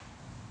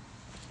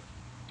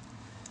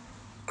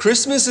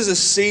Christmas is a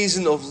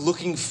season of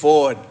looking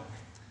forward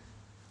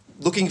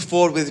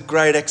with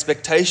great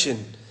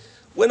expectation.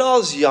 When I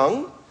was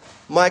young,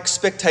 my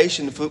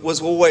expectation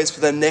was always for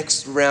the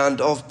next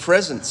round of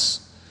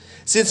presents.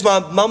 Since my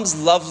mum's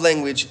love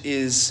language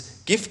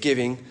is gift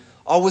giving,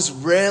 I was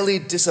rarely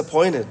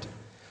disappointed.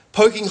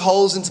 Poking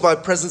holes into my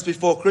presents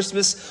before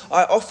Christmas,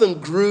 I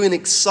often grew in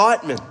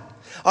excitement.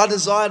 I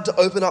desired to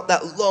open up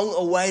that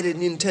long-awaited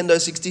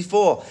Nintendo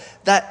 64,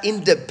 that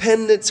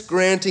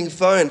independence-granting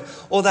phone,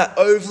 or that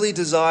overly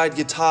desired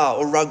guitar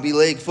or rugby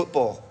league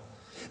football.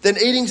 Then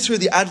eating through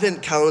the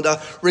advent calendar,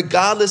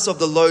 regardless of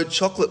the low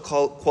chocolate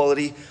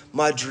quality,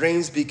 my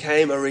dreams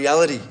became a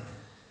reality.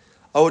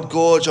 I would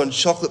gorge on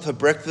chocolate for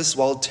breakfast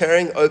while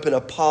tearing open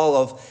a pile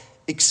of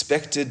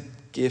expected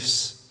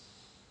gifts.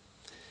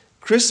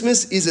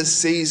 Christmas is a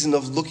season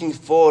of looking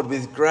forward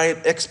with great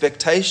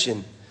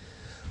expectation.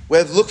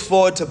 We've looked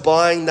forward to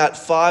buying that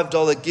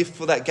 $5 gift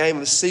for that game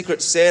of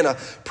Secret Santa,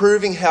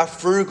 proving how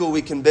frugal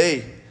we can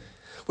be.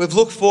 We've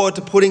looked forward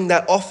to putting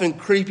that often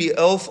creepy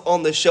elf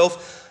on the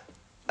shelf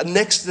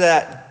next to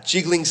that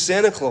jiggling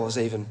Santa Claus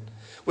even.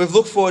 We've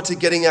looked forward to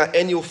getting our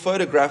annual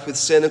photograph with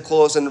Santa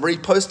Claus and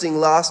reposting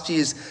last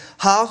year's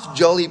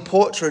half-jolly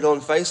portrait on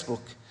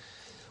Facebook.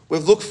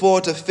 We've looked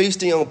forward to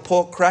feasting on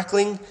pork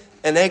crackling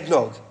and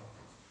eggnog.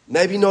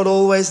 Maybe not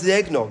always the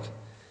eggnog.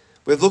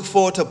 We've looked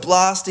forward to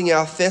blasting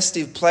our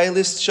festive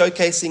playlist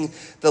showcasing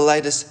the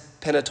latest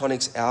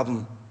Pentatonix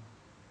album.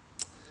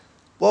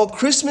 While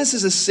Christmas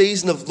is a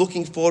season of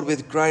looking forward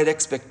with great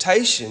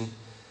expectation,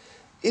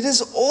 it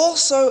is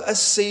also a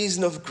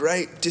season of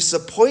great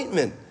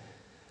disappointment.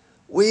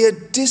 We are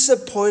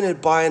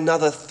disappointed by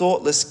another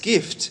thoughtless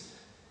gift.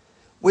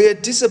 We are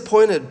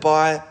disappointed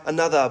by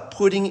another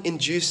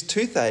pudding-induced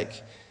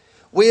toothache.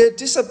 We are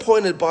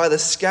disappointed by the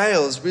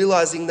scales,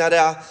 realizing that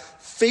our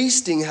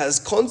feasting has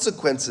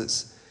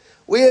consequences.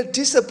 We are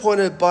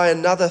disappointed by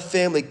another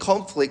family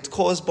conflict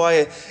caused by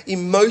an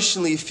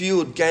emotionally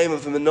fueled game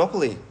of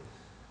Monopoly.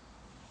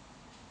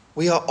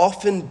 We are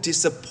often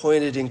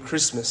disappointed in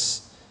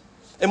Christmas.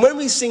 And when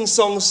we sing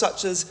songs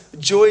such as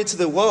Joy to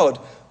the World,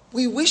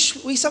 we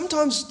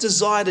sometimes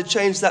desire to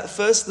change that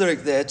first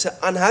lyric there to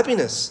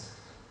unhappiness.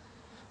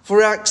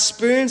 For our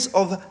experience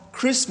of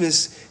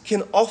Christmas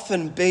can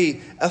often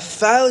be a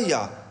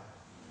failure,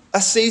 a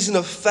season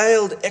of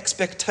failed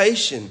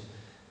expectation.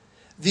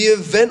 The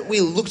event we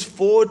looked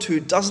forward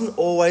to doesn't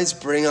always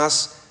bring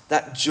us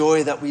that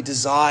joy that we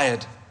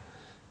desired.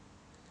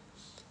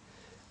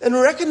 And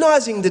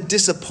recognizing the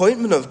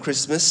disappointment of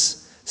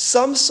Christmas,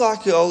 some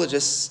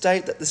psychologists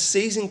state that the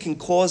season can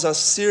cause us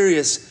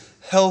serious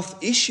health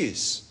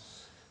issues.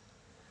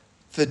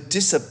 For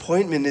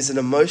disappointment is an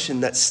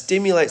emotion that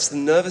stimulates the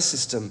nervous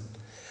system.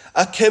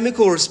 A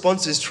chemical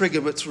response is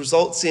triggered which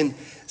results in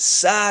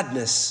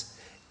sadness,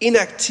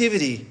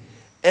 inactivity,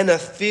 and a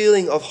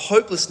feeling of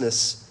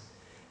hopelessness.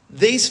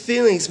 These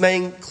feelings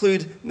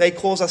may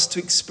cause us to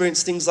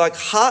experience things like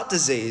heart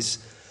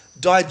disease,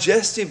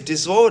 digestive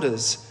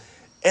disorders,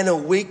 and a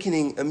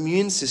weakening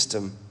immune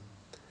system.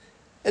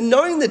 And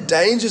knowing the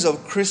dangers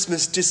of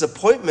Christmas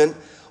disappointment,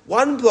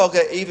 one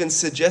blogger even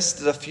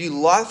suggested a few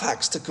life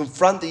hacks to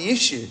confront the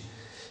issue.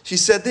 She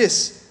said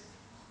this: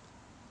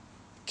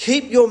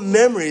 keep your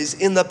memories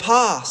in the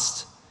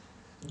past.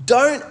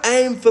 Don't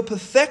aim for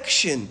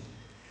perfection.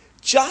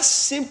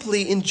 Just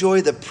simply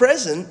enjoy the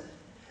present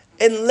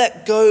and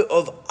let go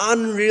of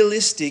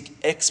unrealistic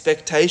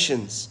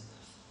expectations.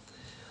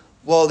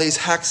 While these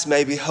hacks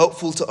may be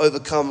helpful to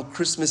overcome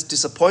Christmas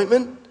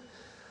disappointment,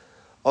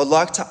 I'd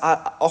like to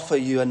offer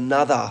you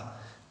another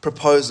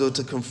proposal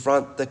to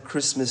confront the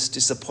Christmas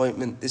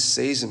disappointment this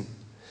season.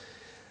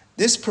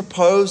 This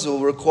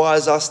proposal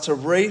requires us to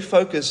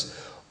refocus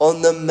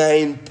on the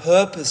main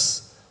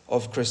purpose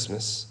of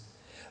Christmas.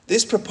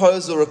 This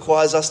proposal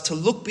requires us to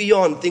look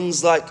beyond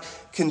things like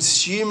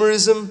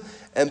consumerism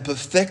and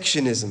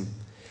perfectionism.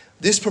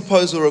 This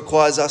proposal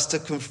requires us to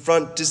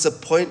confront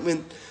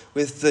disappointment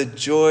with the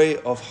joy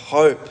of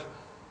hope.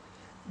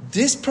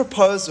 This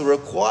proposal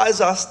requires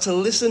us to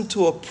listen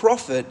to a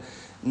prophet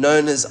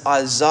known as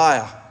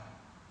Isaiah.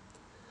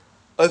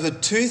 Over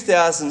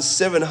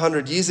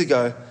 2,700 years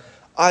ago,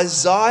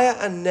 Isaiah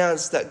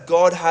announced that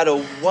God had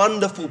a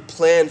wonderful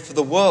plan for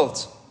the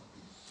world.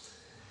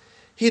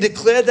 He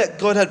declared that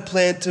God had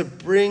planned to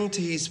bring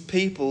to his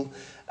people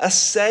a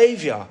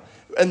Savior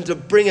and to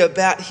bring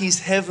about his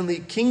heavenly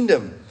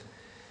kingdom.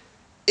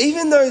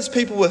 Even though his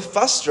people were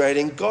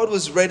frustrating, God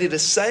was ready to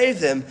save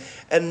them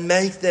and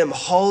make them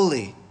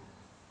holy.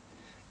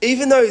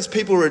 Even though his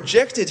people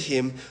rejected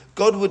him,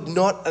 God would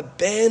not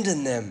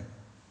abandon them.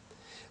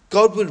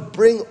 God would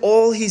bring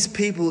all his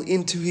people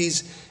into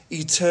his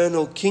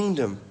eternal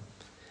kingdom.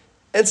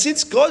 And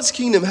since God's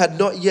kingdom had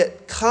not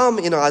yet come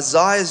in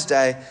Isaiah's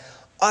day,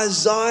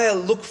 Isaiah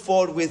looked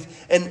forward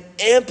with an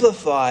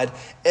amplified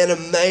and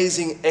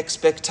amazing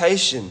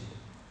expectation.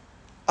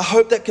 I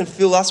hope that can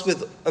fill us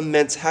with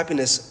immense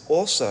happiness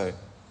also.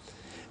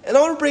 And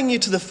I want to bring you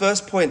to the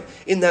first point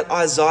in that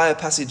Isaiah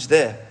passage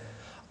there.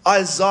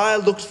 Isaiah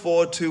looked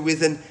forward to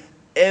with an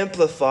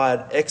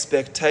amplified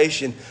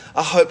expectation,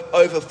 a hope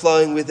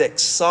overflowing with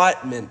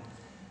excitement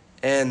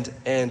and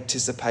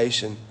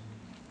anticipation.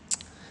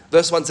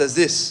 Verse 1 says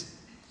this: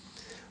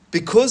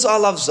 "Because I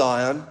love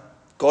Zion,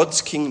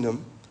 God's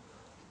kingdom,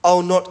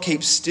 I'll not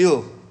keep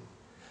still.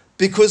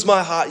 Because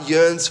my heart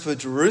yearns for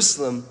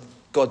Jerusalem,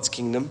 God's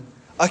kingdom,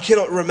 I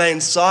cannot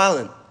remain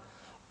silent.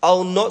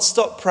 I'll not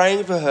stop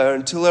praying for her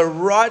until her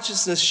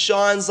righteousness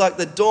shines like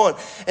the dawn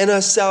and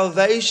her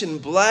salvation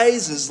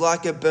blazes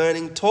like a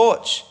burning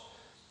torch."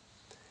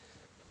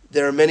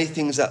 There are many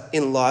things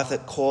in life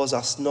that cause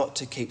us not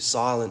to keep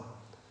silent.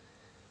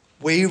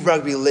 We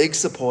rugby league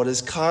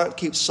supporters can't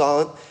keep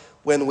silent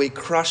when we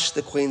crush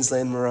the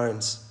Queensland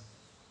Maroons.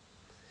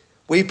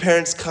 We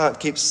parents can't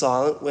keep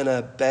silent when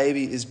a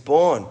baby is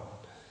born.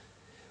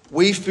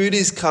 We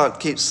foodies can't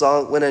keep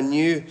silent when a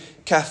new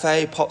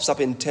cafe pops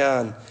up in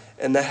town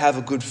and they have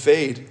a good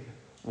feed.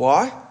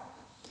 Why?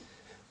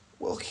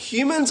 Well,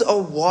 humans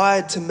are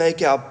wired to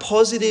make our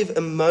positive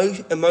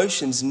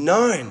emotions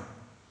known.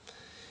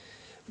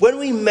 When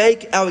we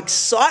make our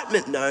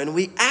excitement known,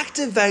 we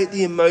activate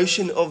the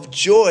emotion of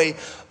joy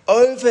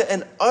over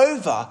and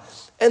over,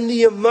 and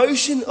the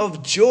emotion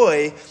of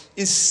joy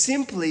is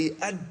simply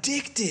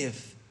addictive.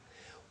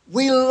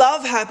 We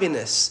love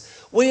happiness.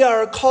 We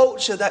are a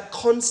culture that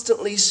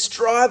constantly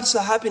strives for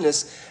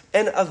happiness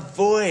and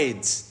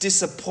avoids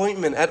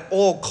disappointment at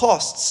all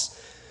costs.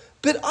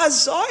 But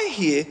Isaiah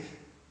here,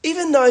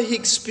 even though he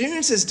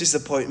experiences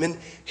disappointment,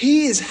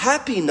 he is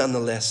happy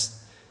nonetheless.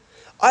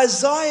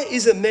 Isaiah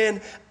is a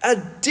man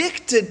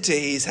addicted to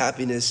his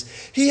happiness.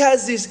 He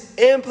has this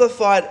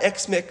amplified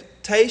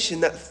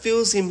expectation that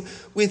fills him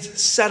with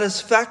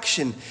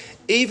satisfaction,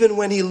 even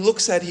when he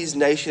looks at his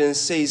nation and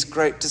sees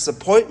great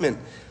disappointment.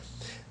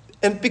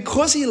 And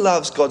because he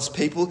loves God's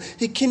people,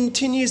 he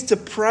continues to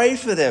pray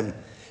for them.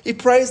 He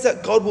prays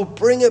that God will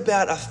bring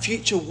about a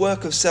future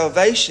work of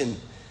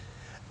salvation.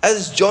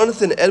 As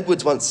Jonathan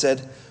Edwards once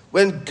said,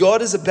 when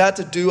God is about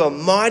to do a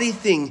mighty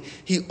thing,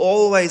 he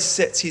always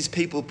sets his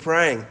people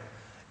praying.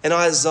 And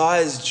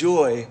Isaiah's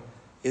joy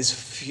is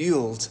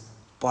fueled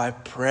by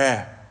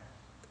prayer.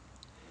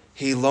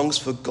 He longs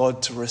for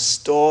God to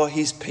restore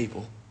his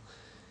people.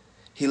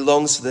 He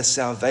longs for the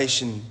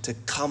salvation to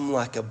come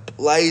like a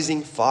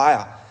blazing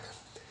fire.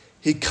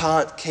 He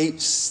can't keep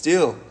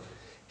still.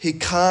 He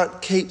can't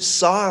keep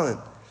silent.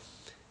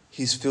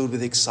 He's filled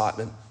with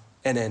excitement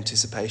and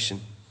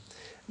anticipation.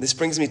 This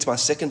brings me to my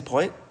second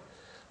point.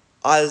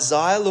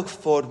 Isaiah looked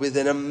forward with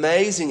an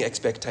amazing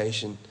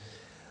expectation,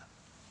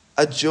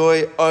 a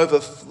joy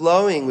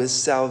overflowing with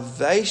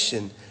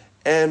salvation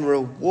and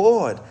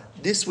reward.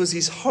 This was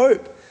his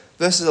hope.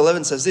 Verses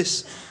 11 says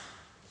this: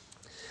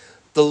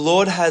 "The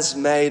Lord has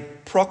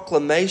made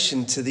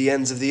proclamation to the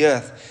ends of the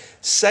earth.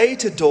 Say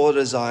to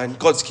daughter Zion,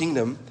 God's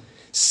kingdom,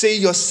 see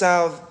your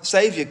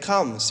Savior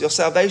comes, your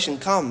salvation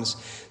comes.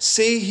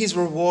 See his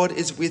reward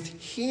is with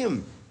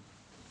him."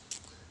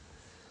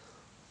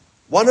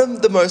 One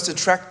of the most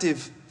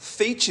attractive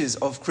features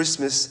of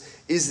Christmas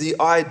is the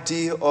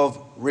idea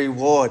of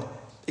reward,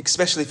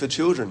 especially for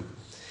children.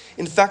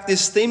 In fact,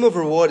 this theme of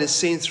reward is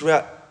seen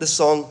throughout the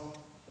song,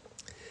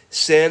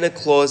 "Santa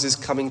Claus is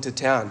Coming to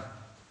Town."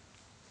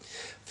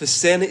 For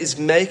Santa is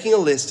making a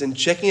list and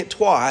checking it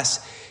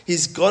twice.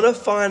 He's got to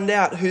find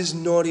out who's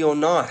naughty or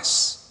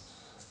nice.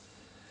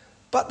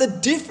 But the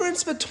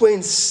difference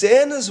between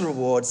Santa's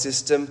reward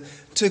system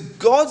to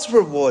God's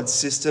reward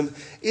system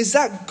is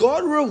that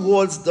God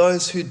rewards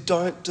those who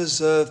don't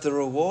deserve the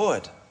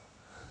reward.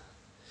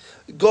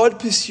 God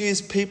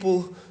pursues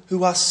people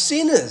who are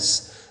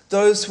sinners,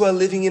 those who are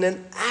living in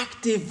an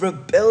active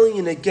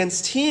rebellion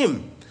against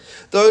him,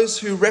 those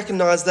who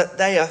recognize that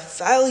they are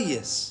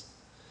failures.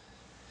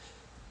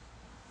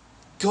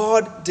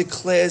 God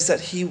declares that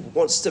he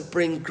wants to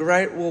bring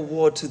great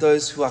reward to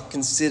those who are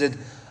considered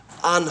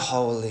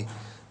unholy,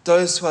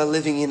 those who are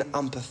living in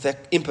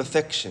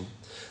imperfection,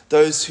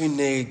 those who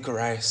need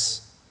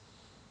grace.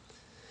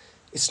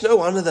 It's no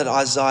wonder that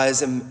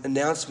Isaiah's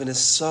announcement is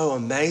so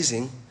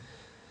amazing.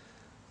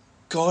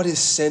 God is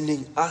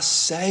sending a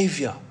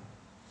Saviour,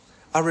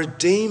 a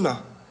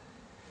Redeemer.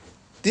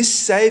 This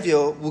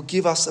Saviour will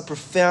give us a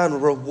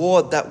profound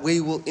reward that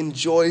we will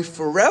enjoy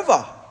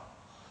forever.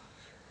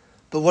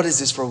 But what is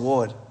this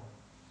reward?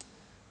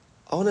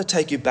 I want to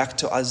take you back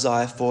to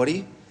Isaiah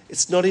 40.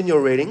 It's not in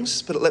your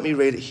readings, but let me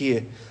read it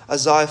here.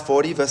 Isaiah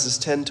 40 verses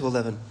 10 to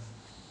 11.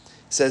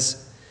 It says,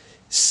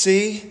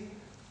 "See,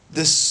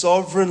 the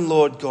sovereign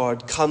Lord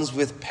God comes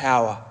with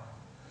power,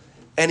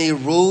 and he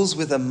rules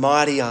with a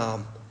mighty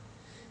arm.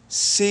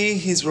 See,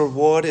 his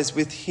reward is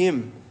with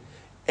him,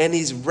 and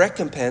his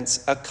recompense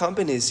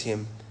accompanies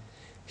him.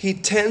 He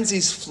tends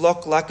his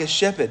flock like a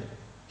shepherd."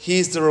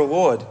 Here's the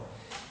reward.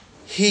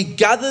 "He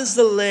gathers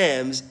the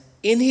lambs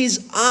in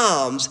his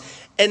arms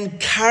and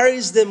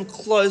carries them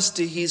close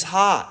to his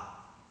heart."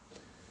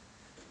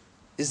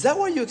 Is that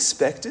what you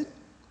expected?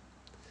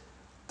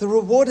 The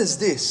reward is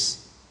this: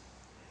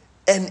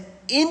 an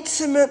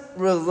intimate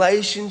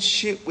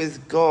relationship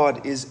with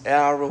God is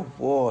our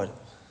reward.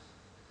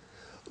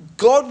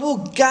 God will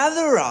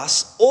gather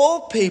us,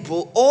 all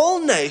people, all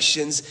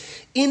nations,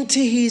 into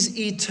his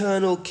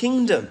eternal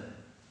kingdom.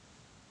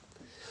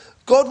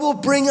 God will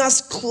bring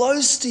us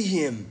close to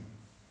him.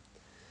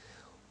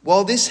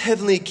 While this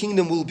heavenly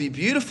kingdom will be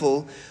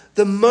beautiful,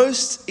 the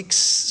most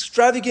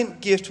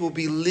extravagant gift will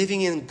be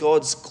living in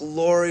God's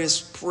glorious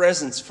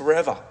presence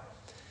forever.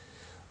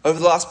 Over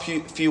the last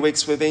few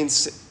weeks, we've been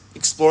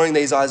exploring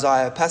these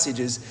Isaiah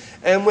passages,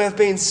 and we've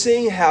been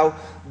seeing how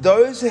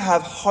those who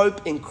have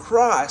hope in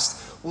Christ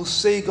will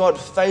see God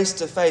face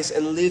to face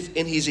and live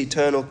in his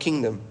eternal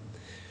kingdom.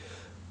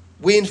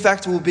 We, in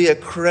fact, will be a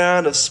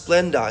crown of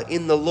splendor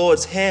in the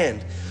Lord's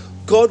hand.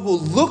 God will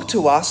look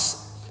to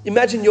us.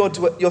 Imagine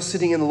you're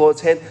sitting in the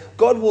Lord's hand.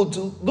 God will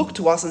look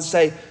to us and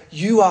say,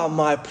 "You are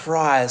my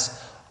prize.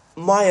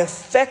 My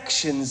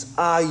affections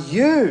are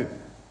you."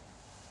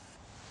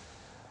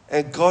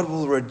 And God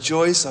will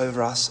rejoice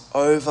over us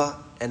over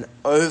and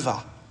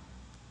over.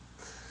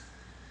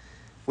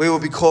 We will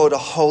be called a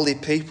holy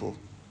people,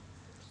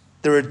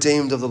 the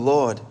redeemed of the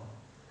Lord.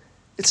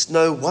 It's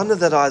no wonder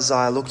that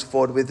Isaiah looked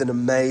forward with an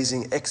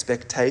amazing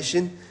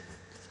expectation.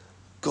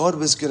 God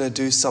was going to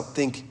do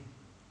something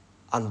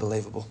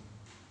unbelievable.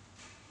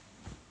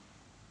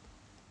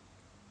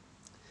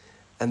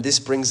 And this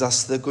brings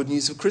us to the good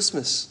news of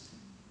Christmas.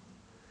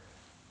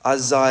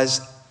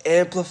 Isaiah's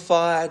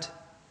amplified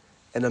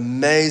and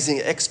amazing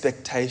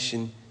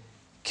expectation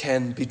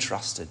can be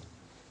trusted.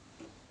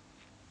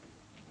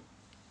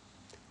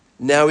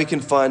 Now we can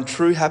find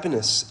true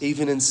happiness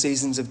even in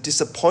seasons of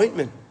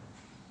disappointment.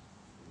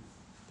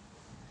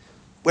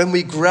 When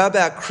we grab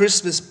our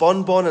Christmas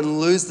bonbon and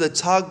lose the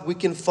tug, we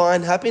can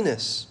find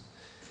happiness.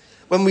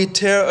 When we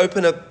tear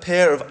open a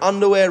pair of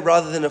underwear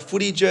rather than a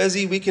footy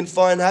jersey, we can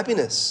find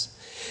happiness.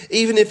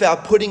 Even if our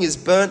pudding is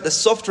burnt, the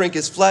soft drink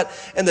is flat,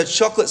 and the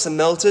chocolates are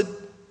melted,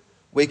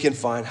 we can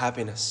find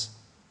happiness.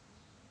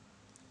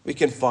 We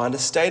can find a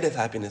state of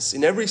happiness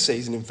in every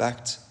season, in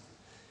fact.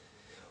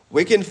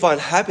 We can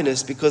find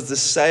happiness because the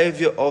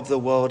Saviour of the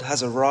world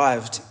has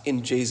arrived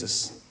in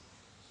Jesus.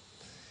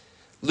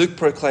 Luke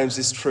proclaims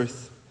this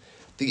truth.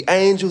 The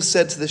angel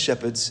said to the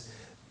shepherds,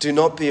 "Do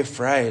not be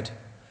afraid.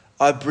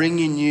 I bring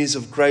you news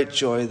of great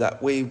joy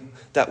that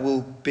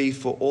will be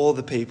for all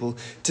the people.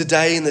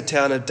 Today in the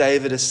town of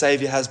David, a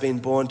Saviour has been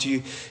born to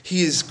you.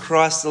 He is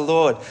Christ the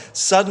Lord."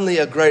 Suddenly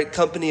a great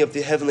company of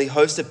the heavenly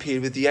host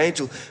appeared with the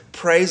angel,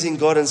 praising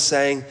God and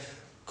saying,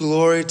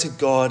 "Glory to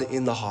God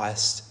in the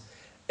highest,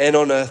 and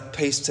on earth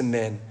peace to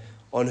men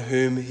on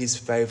whom his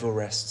favour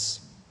rests."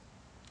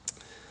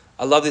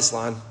 I love this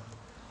line.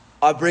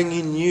 I bring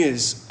you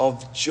news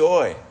of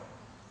joy,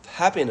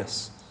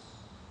 happiness.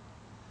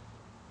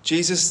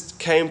 Jesus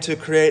came to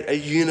create a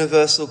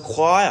universal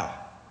choir.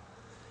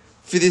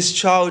 For this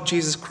child,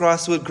 Jesus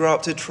Christ would grow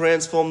up to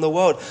transform the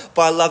world.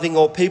 By loving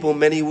all people,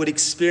 many would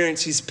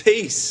experience his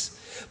peace.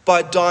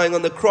 By dying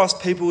on the cross,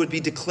 people would be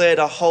declared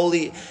a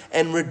holy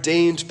and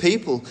redeemed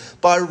people.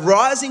 By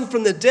rising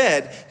from the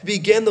dead, he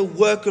began the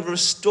work of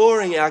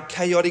restoring our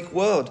chaotic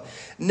world.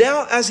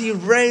 Now, as he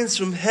reigns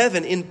from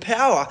heaven in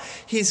power,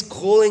 he's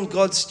calling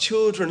God's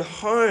children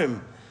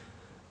home,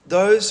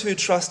 those who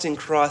trust in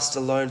Christ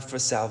alone for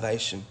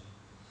salvation.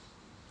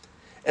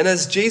 And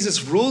as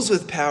Jesus rules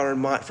with power and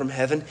might from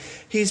heaven,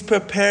 he's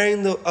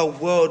preparing a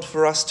world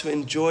for us to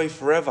enjoy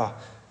forever.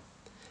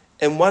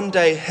 And one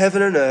day,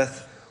 heaven and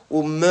earth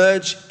will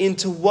merge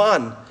into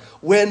one.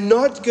 We're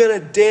not going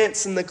to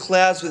dance in the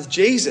clouds with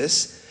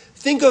Jesus.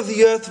 Think of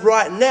the earth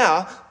right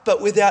now,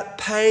 but without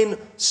pain,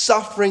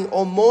 suffering,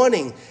 or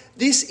mourning.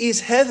 This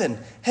is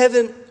heaven,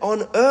 heaven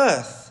on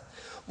earth.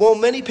 While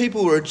many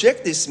people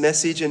reject this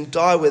message and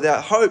die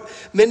without hope,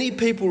 many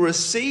people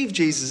receive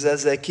Jesus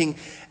as their King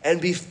and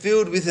be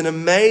filled with an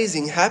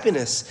amazing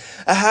happiness,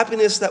 a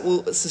happiness that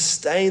will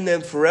sustain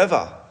them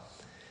forever.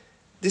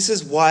 This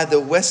is why the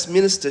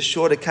Westminster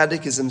Shorter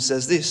Catechism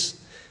says this,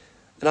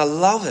 and I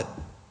love it.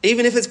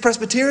 Even if it's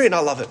Presbyterian, I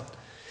love it.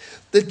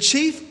 The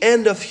chief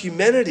end of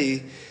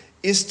humanity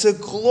is to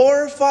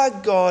glorify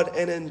God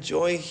and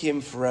enjoy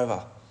him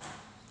forever.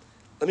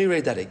 Let me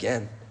read that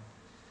again.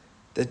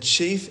 The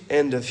chief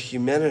end of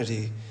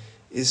humanity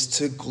is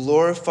to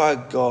glorify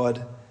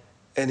God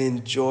and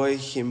enjoy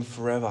him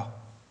forever.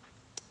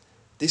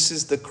 This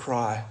is the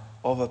cry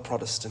of a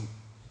Protestant.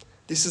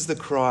 This is the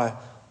cry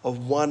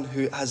of one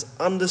who has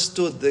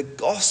understood the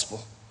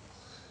gospel.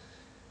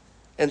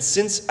 And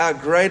since our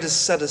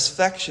greatest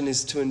satisfaction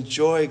is to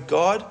enjoy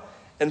God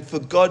and for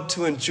God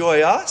to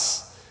enjoy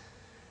us,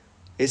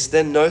 it's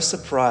then no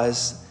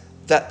surprise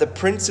that the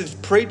Prince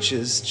of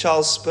Preachers,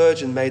 Charles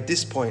Spurgeon, made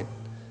this point.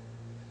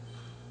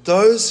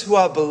 Those who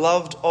are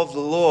beloved of the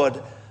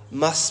Lord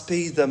must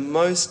be the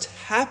most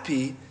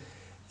happy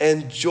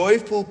and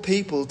joyful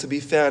people to be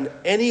found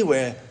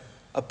anywhere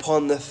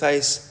upon the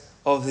face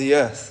of the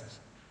earth.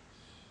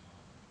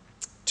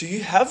 Do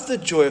you have the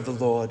joy of the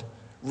Lord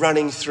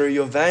running through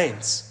your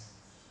veins?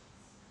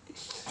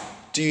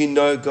 Do you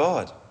know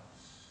God?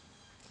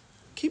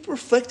 Keep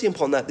reflecting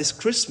upon that this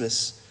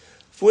Christmas,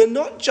 for we're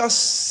not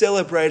just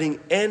celebrating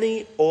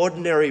any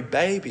ordinary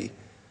baby.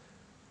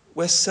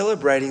 we're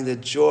celebrating the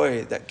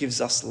joy that gives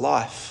us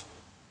life.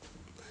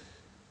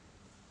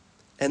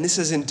 And this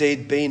has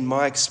indeed been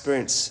my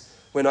experience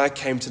when I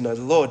came to know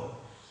the Lord.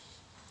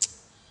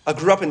 I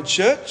grew up in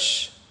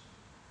church,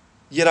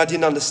 yet I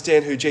didn't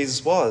understand who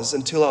Jesus was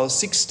until I was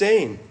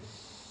 16.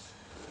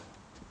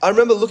 I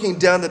remember looking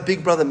down the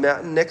Big Brother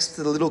Mountain next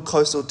to the little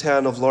coastal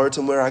town of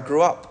Laurelton where I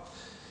grew up.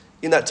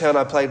 In that town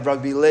I played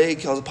rugby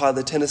league, I was a part of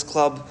the tennis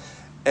club,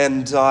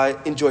 and I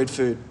enjoyed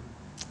food.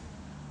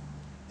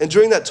 And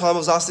during that time I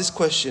was asked this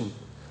question: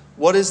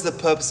 what is the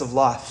purpose of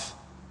life?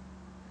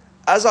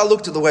 As I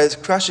looked at the waves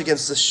crash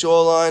against the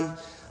shoreline,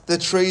 the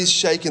trees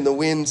shake in the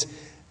wind,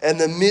 and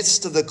the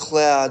midst of the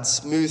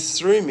clouds move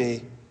through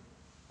me,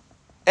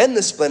 and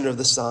the splendor of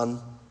the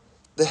sun,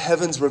 the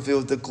heavens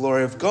revealed the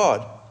glory of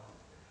God.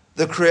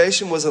 The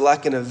creation was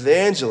like an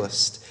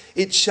evangelist.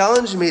 It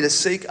challenged me to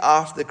seek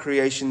after the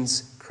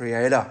creation's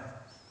creator.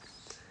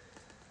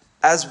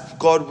 As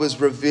God was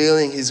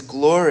revealing his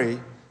glory,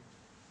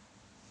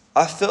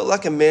 I felt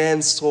like a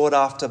man sought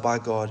after by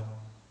God.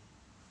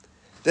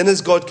 Then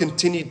as God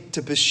continued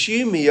to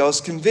pursue me, I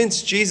was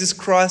convinced Jesus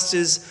Christ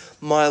is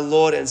my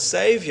Lord and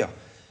Saviour.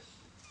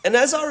 And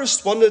as I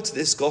responded to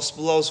this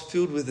gospel, I was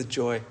filled with a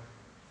joy,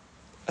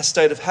 a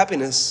state of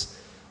happiness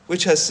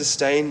which has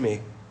sustained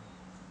me.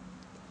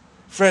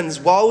 Friends,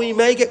 while we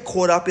may get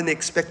caught up in the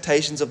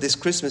expectations of this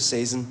Christmas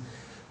season,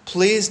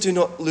 please do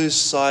not lose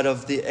sight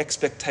of the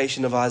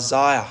expectation of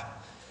Isaiah,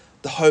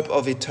 the hope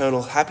of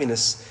eternal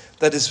happiness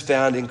that is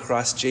found in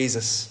Christ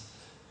Jesus.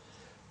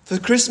 For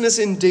Christmas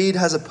indeed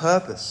has a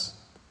purpose.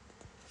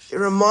 It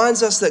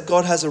reminds us that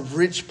God has a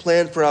rich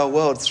plan for our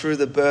world through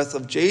the birth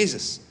of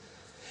Jesus.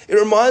 It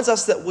reminds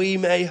us that we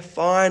may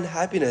find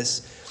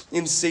happiness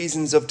in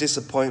seasons of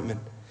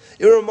disappointment.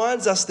 It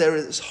reminds us there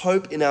is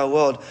hope in our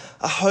world,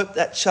 a hope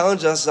that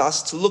challenges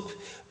us to look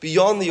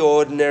beyond the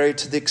ordinary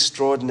to the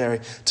extraordinary,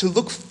 to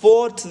look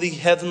forward to the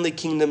heavenly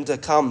kingdom to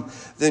come,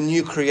 the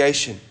new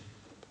creation.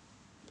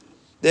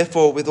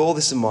 Therefore, with all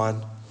this in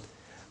mind,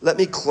 let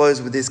me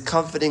close with this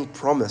comforting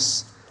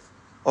promise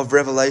of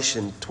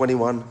Revelation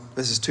 21,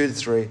 verses 2 to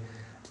 3,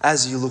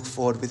 as you look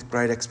forward with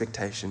great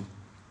expectation.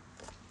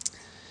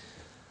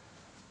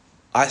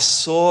 I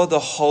saw the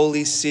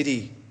holy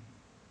city,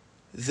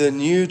 the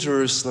new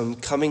Jerusalem,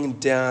 coming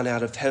down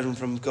out of heaven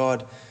from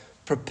God,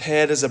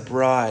 prepared as a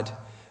bride,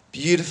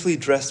 beautifully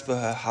dressed for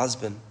her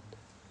husband.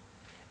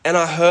 And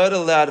I heard a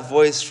loud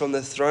voice from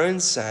the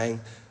throne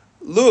saying,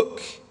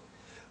 "Look,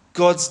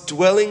 God's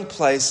dwelling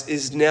place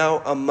is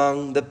now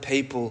among the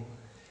people,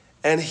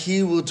 and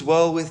he will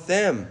dwell with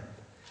them.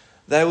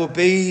 They will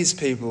be his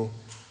people,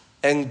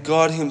 and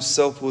God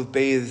himself will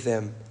be with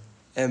them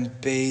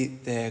and be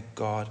their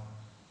God."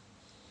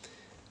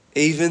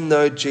 Even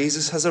though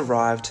Jesus has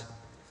arrived,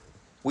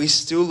 we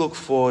still look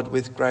forward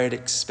with great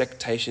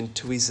expectation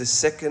to his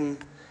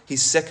second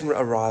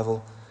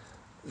arrival,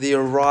 the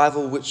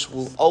arrival which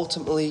will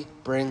ultimately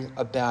bring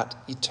about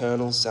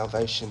eternal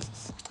salvation.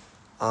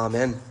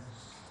 Amen.